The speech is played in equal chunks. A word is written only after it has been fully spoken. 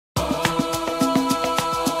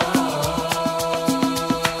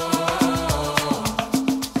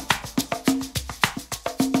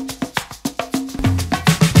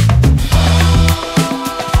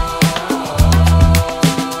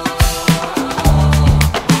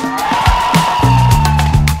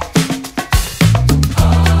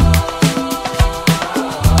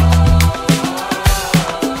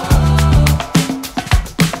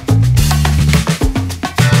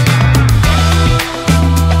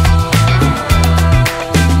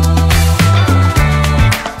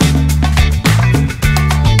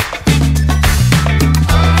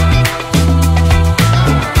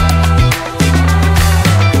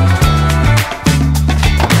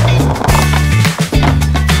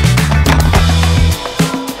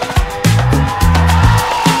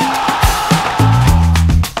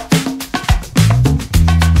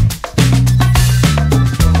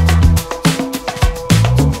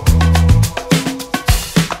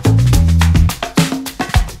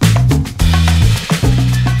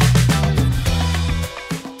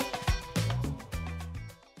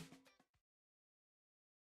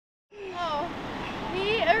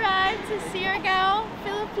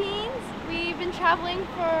traveling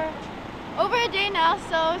for over a day now,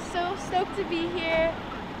 so stoked to be here.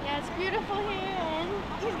 Yeah, it's beautiful here, and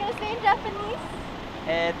he's gonna say in Japanese. フ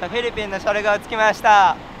ィリピンのシャルガオ着きまし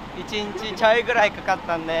た。1日ちょいぐらいかかっ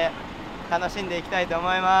たんで楽しんでいきたいと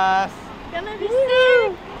思います。Gonna be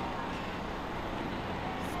sick.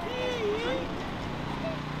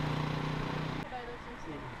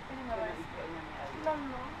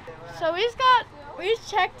 So we just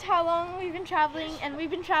checked how long we've been traveling, and we've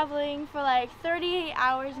been traveling for like 38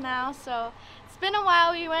 hours now. So it's been a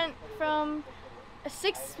while. We went from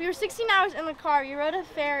we were 16 hours in the car. We rode a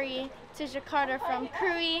ferry to Jakarta from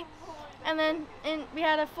Krui, and then we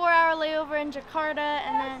had a 4-hour layover in Jakarta,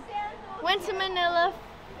 and then went to Manila,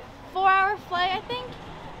 4-hour flight I think,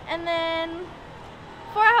 and then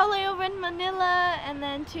 4-hour layover in Manila, and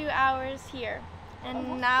then 2 hours here.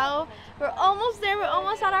 And now we're almost there. We're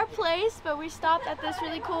almost at our place, but we stopped at this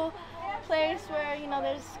really cool place where, you know,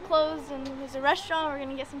 there's clothes and there's a restaurant. We're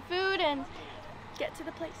gonna get some food and get to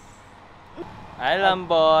the place. Island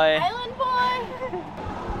boy. Island boy.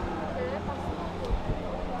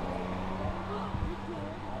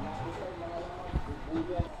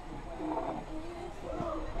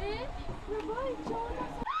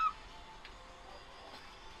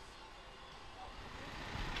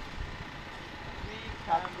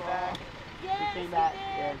 Yes, we came back.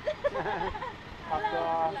 Yes.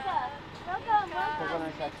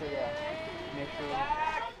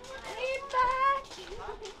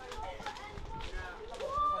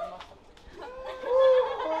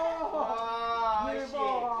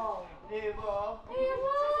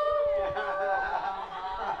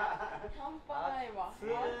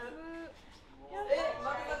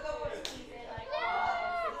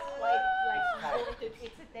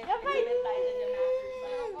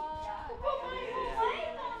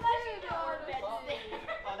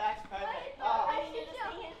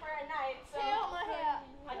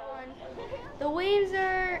 The waves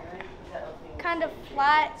are kind of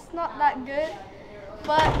flat, it's not that good,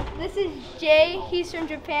 but this is Jay, he's from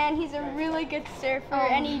Japan, he's a really good surfer,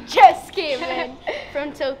 and he just came in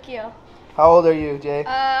from Tokyo. How old are you, Jay?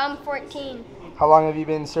 I'm 14. How long have you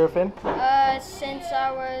been surfing? Since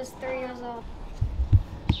I was 3 years old.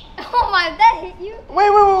 Oh my, that hit you? Wait,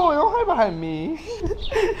 don't hide behind me.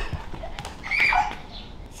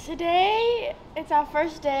 Today, it's our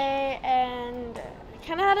first day, and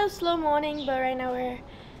kind of had a slow morning, but right now we're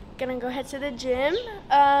gonna go head to the gym.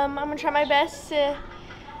 I'm gonna try my best to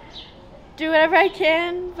do whatever I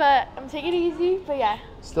can, but I'm taking it easy. But yeah,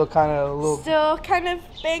 still kind of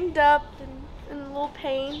banged up and in a little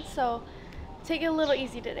pain, so take it a little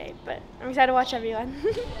easy today. But I'm excited to watch everyone.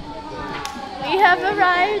 We have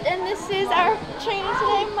arrived, and this is our trainer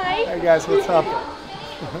today, Mike. Hey guys, what's up?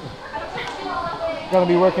 Gonna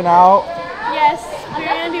be working out. Yes, we're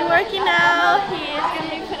going to be working out. He is going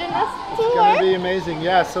to be putting us to work. It's going to be amazing,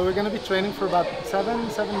 yeah. So we're going to be training for about 7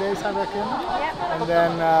 days, I reckon. Yep. And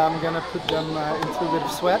then I'm going to put them into a bit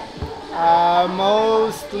of sweat.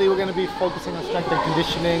 Mostly we're going to be focusing on strength and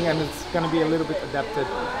conditioning, and it's going to be a little bit adapted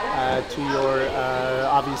to your,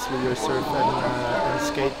 obviously your surf and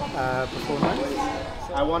skate performance.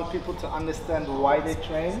 So I want people to understand why they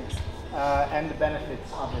train. And the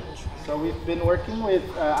benefits of it. So we've been working with,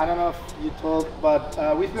 I don't know if you told, but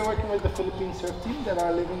we've been working with the Philippine surf team that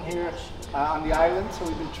are living here on the island. So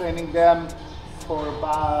we've been training them for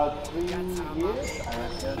about 3 years.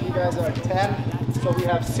 You guys are 10. So we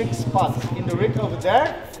have 6 spots in the rig over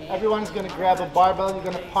there. Everyone's going to grab a barbell. You're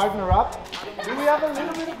going to partner up. Do we have a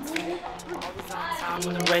little bit of music?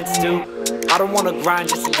 Rent's due. I don't wanna grind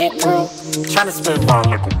just to get through. Tryna spend mine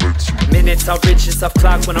like a bitch. Minutes are riches off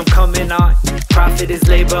clock when I'm coming on. Profit is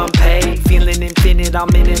labor unpaid. Feeling infinite, I'm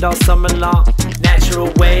in it all summer long. Natural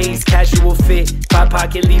ways, casual fit.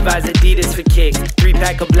 5-pocket Levi's, Adidas for kicks.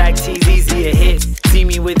 3-pack of black tees, easy to hit. See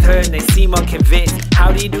me with her and they seem unconvinced.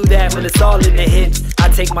 How do you do that? Well, it's all in the hips. I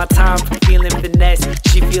take my time for feeling finesse.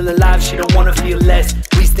 She feel alive, she don't wanna feel less.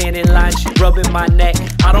 We stand in line, she rubbing my neck.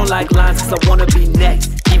 I don't like lines cause I wanna be next.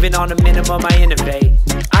 Even on a minimum, I innovate.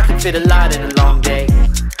 I can fit a lot in a long day.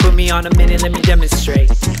 Put me on a minute, let me demonstrate.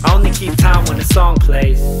 I only keep time when the song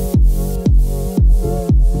plays.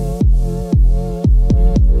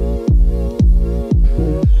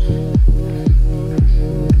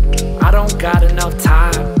 I don't got enough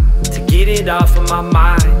time to get it off of my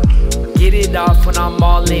mind. Get it off when I'm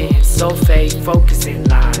all in. So fake, focus in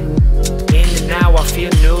line. In and now I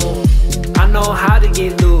feel new. I know how to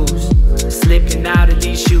get loose. Slipping out of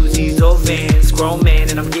these shoes, these old Vans. Grown man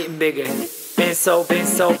and I'm getting bigger. Been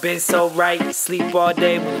been so right. Sleep all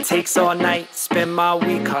day when it takes all night. Spend my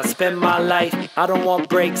week, I spend my life. I don't want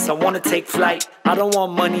breaks, I wanna take flight. I don't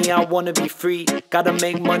want money, I wanna be free. Gotta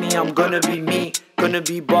make money, I'm gonna be me. Gonna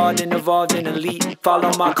be bald and evolved and elite.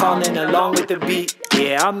 Follow my calling along with the beat.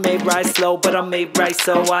 Yeah, I may ride slow, but I may ride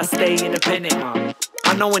so I stay independent.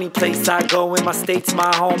 I know any place I go, in my state's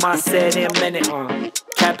my home, I said in a minute.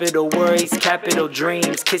 Capital worries, capital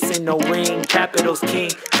dreams. Kissing no ring, capital's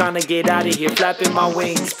king. Trying to get out of here, flapping my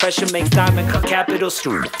wings. Pressure makes diamond cut capital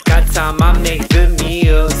stream. Got time, I make good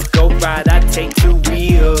meals. Go ride, I take 2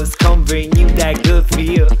 wheels. Come bring you that good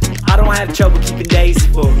feel. I don't have trouble keeping days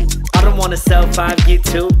full. I don't wanna sell 5, get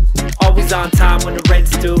 2. Always on time when the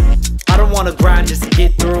rent's due. I don't wanna grind just to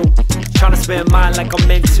get through. Trying to spend mine like I'm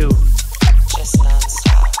meant to. Just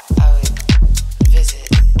non-stop, I would visit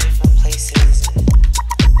different places and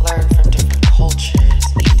learn from different cultures,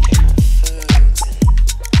 eat different foods, and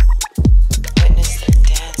witness their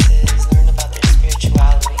dances, learn about their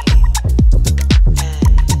spirituality, and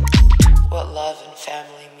what love and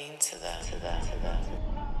family mean to them.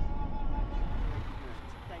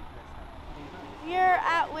 We're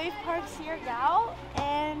at Wave Park Siargao,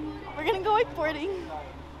 and we're gonna go wakeboarding.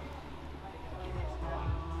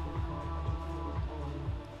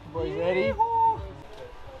 Boys ready? Okay,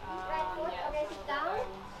 sit down.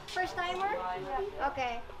 First timer?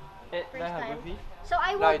 Okay. First time. First So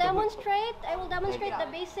I will demonstrate. The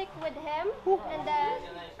basic with him, and then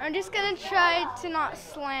I'm just gonna try to not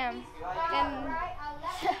slam, and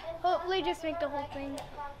hopefully just make the whole thing.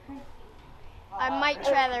 I might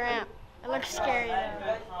try the ramp. It looks scary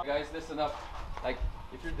though. Guys, listen up. Like,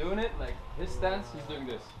 if you're doing it, like his stance, he's doing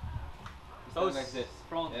this. He's doing like this.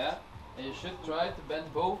 Front. Yeah? And you should try to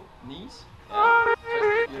bend both knees.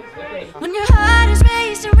 Yeah? When your heart is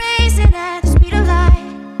racing at the speed of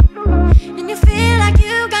light, and you feel like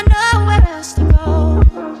you got nowhere else to go.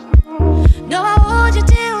 No, I hold you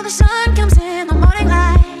till the sun comes in the morning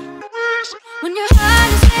light. When your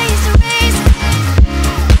heart is racing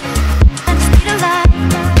at the speed of light.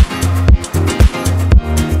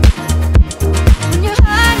 When your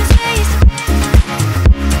heart is racing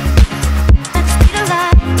at the speed of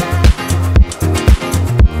light.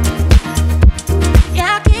 Yeah,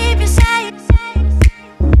 I'll keep you safe.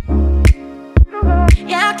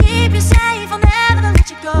 Yeah, I'll keep you safe. I'll never let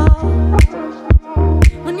you go.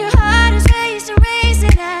 When your heart is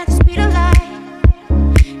racing at the speed of light,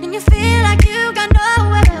 and you feel like you got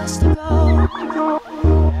nowhere else to go.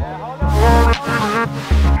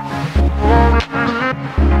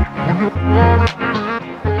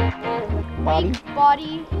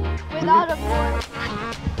 Body without a board.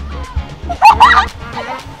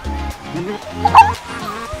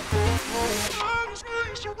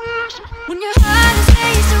 When your heart is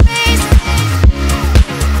racing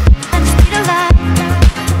at the speed of light.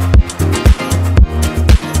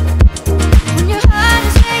 When your heart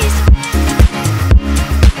is racing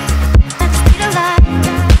at the speed of light.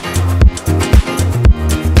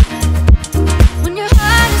 When your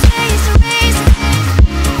heart is racing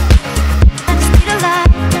at the speed of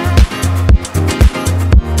light.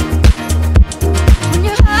 When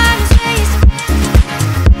your heart is racing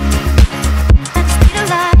at the speed of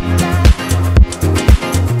light.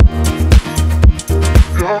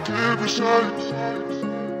 I'll keep you safe.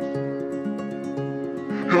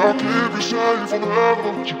 I'll keep you safe, I'll never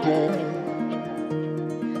let you go.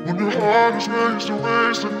 When your heart is racing,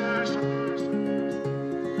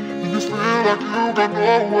 and you feel like you got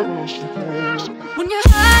nowhere else to go. When your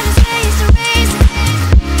heart is racing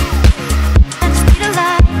at the speed of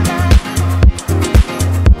light.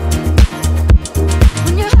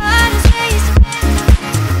 When your heart is racing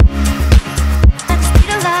at the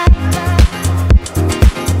speed of light.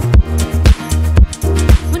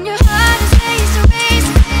 When your heart is racing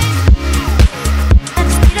at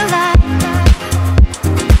the speed of light.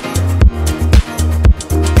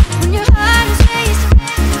 When your heart is racing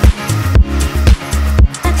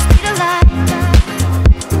at the speed of light.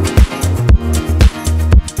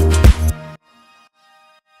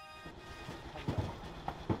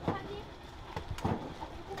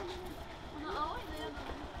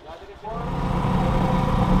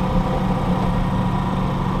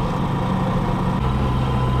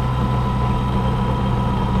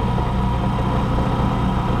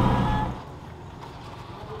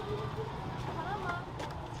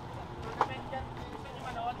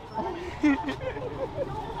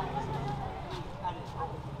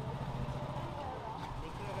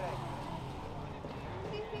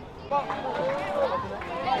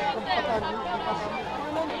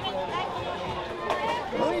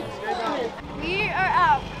 We are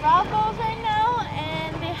at Ralph's right now,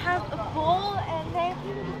 and they have a bowl and They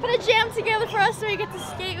put a jam together for us so we get to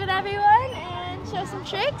skate with everyone and show some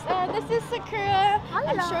tricks. This is Sakura. Hello.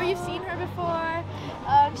 I'm sure you've seen her before.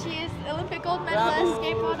 She is Olympic gold medalist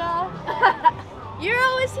skateboarder. You're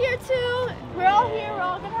always here too. We're all here. We're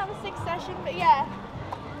all gonna have a 6th session. But yeah,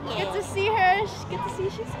 get to see her. Get to see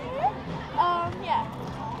she's here. Yeah.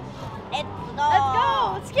 Let's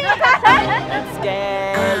go. Let's get it. Let's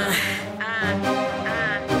get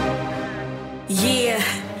yeah.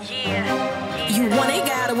 You want it,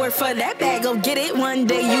 gotta work for that bag, go get it one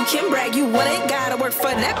day, you can brag. You want it, gotta work for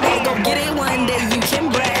that bag, go get it one day, you can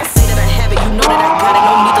brag. Say that I have it, you know that I got it,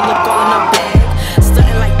 no need to look all in the bag.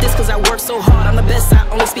 Stunting like this cause I work so hard, I'm the best, I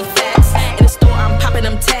only speak facts. In the store, I'm popping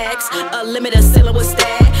them tags, a limited seller with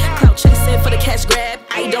stag. Clout chasing for the cash grab,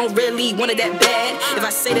 I don't really want it that bad. If I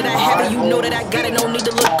say that I have it, you know that I got it, no need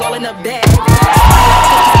to look all in the bag. I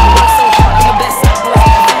work so hard, I'm the best, I only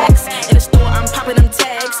speak facts. In the store, I'm popping them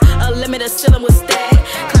tags, a limited seller with stag.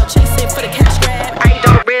 Clout chasing for the cash grab, I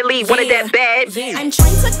don't really want it that bad. I'm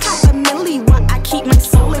trying to cop a milli while I keep my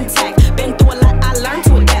soul intact. Been through a lot, I learned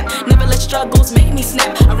to adapt. Never let struggles make me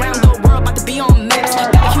snap. Around the world, about to be on maps.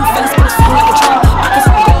 Got a few feelings for the swing like a trap. Pockets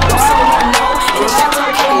on gold, so I know. In the chateau,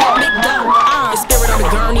 can't let big dough. The spirit on the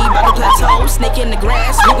gurney, by the plateau. Snake in the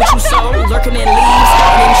grass, reap what you sow. Lurking in leaves,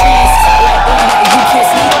 hiding in trees. Like you can't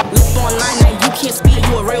sleep. Lip online, now you can't speak.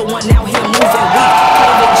 You a real one, now here moving weak.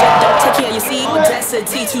 Private jet, don't take care of your seat.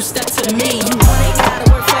 Audacity, 2 step to me. You want it, gotta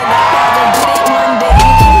work for that bag. Go get it one day,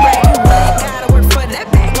 you can brag. You want it, gotta work for that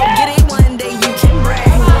bag. Go get it one day, you can brag.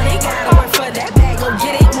 You want it, gotta work for that bag. Go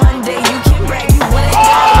get it one day, you can brag. You want it,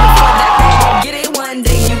 gotta work for that bag. Go get it one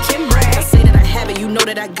day, you can brag. I say that I have it, you know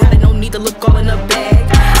that I got it. No need to look all in the bag.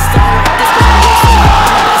 Starting like this, cause I'm working hard.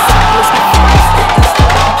 I'm the best, I always speak facts. In the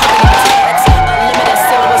store, I'm popping them tags. Unlimited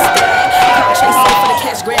seller with stag. Clout chasing for the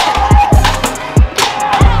cash grab.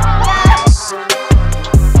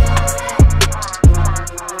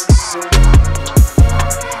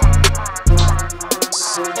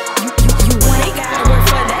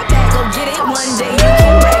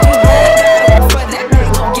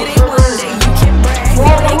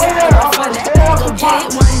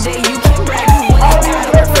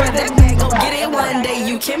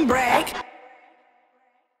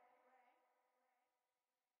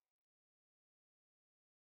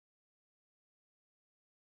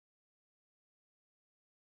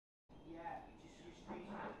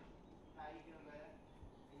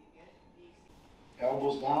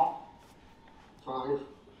 Elbows down. 5,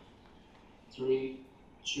 3,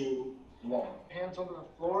 2, 1. Hands on the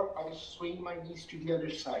floor. I swing my knees to the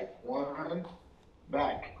other side. 1,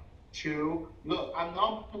 back. 2. Look, I'm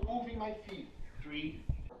not moving my feet. 3.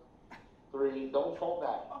 Don't fall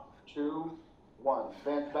back. 2, 1.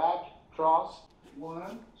 Bend back. Cross.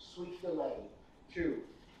 1. Switch the leg. 2.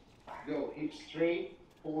 Go. Hips straight.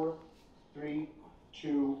 4, 3,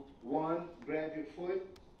 2, 1. Grab your foot.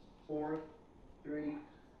 4, 3,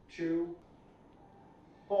 2,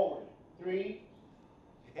 forward, 3,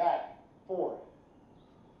 back, 4,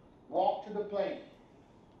 walk to the plane,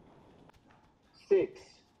 6,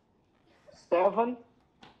 7,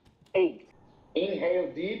 8,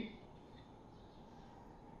 inhale deep,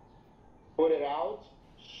 put it out,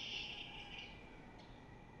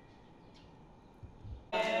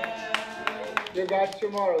 see you guys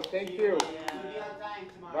tomorrow, thank you,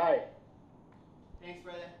 bye. Thanks,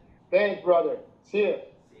 brother. Thanks, brother. See you.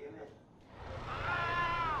 See you, man.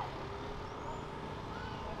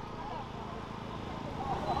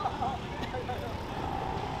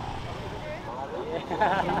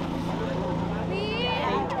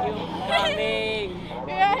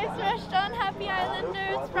 We're at his restaurant, Happy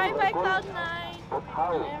Islanders, right by Cloud 9. And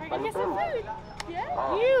we're gonna get some food.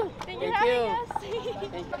 Yeah? You! Thank you for having us.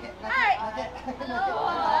 Hi!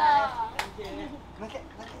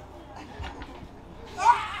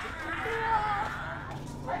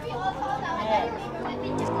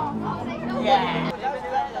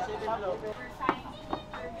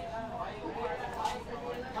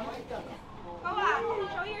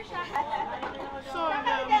 Show your shot.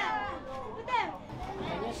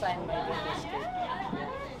 Can you sign my business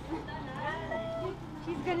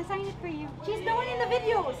She's gonna sign it for you. She's the one in the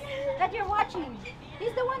videos that you're watching.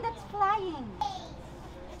 He's the one that's flying.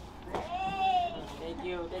 Thank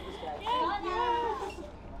you, guys.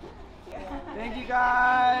 Thank you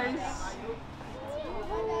guys.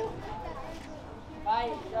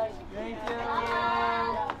 Bye, guys. Thank you.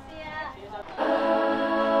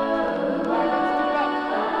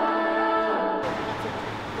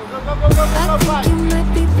 I think you might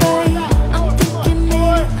be right. I'm thinking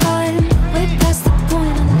maybe I'm way past the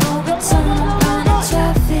point. I know it's on a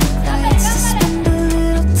traffic lights. To spend a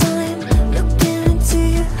little time looking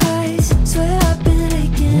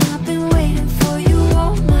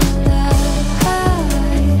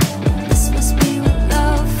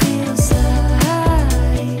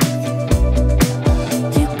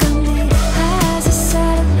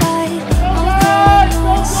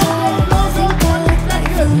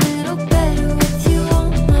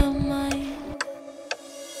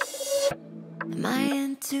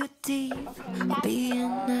in too deep, being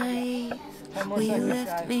naive. Will you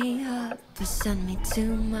lift me up or send me to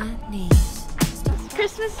my knees?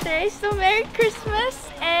 Christmas Day, so Merry Christmas,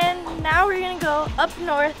 and now we're gonna go up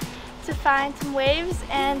north to find some waves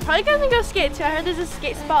and probably gonna go skate too. I heard there's a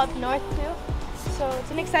skate spot up north too. So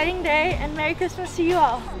it's an exciting day, and Merry Christmas to you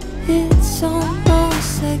all. It's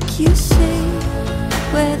almost like you see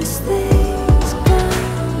where this thing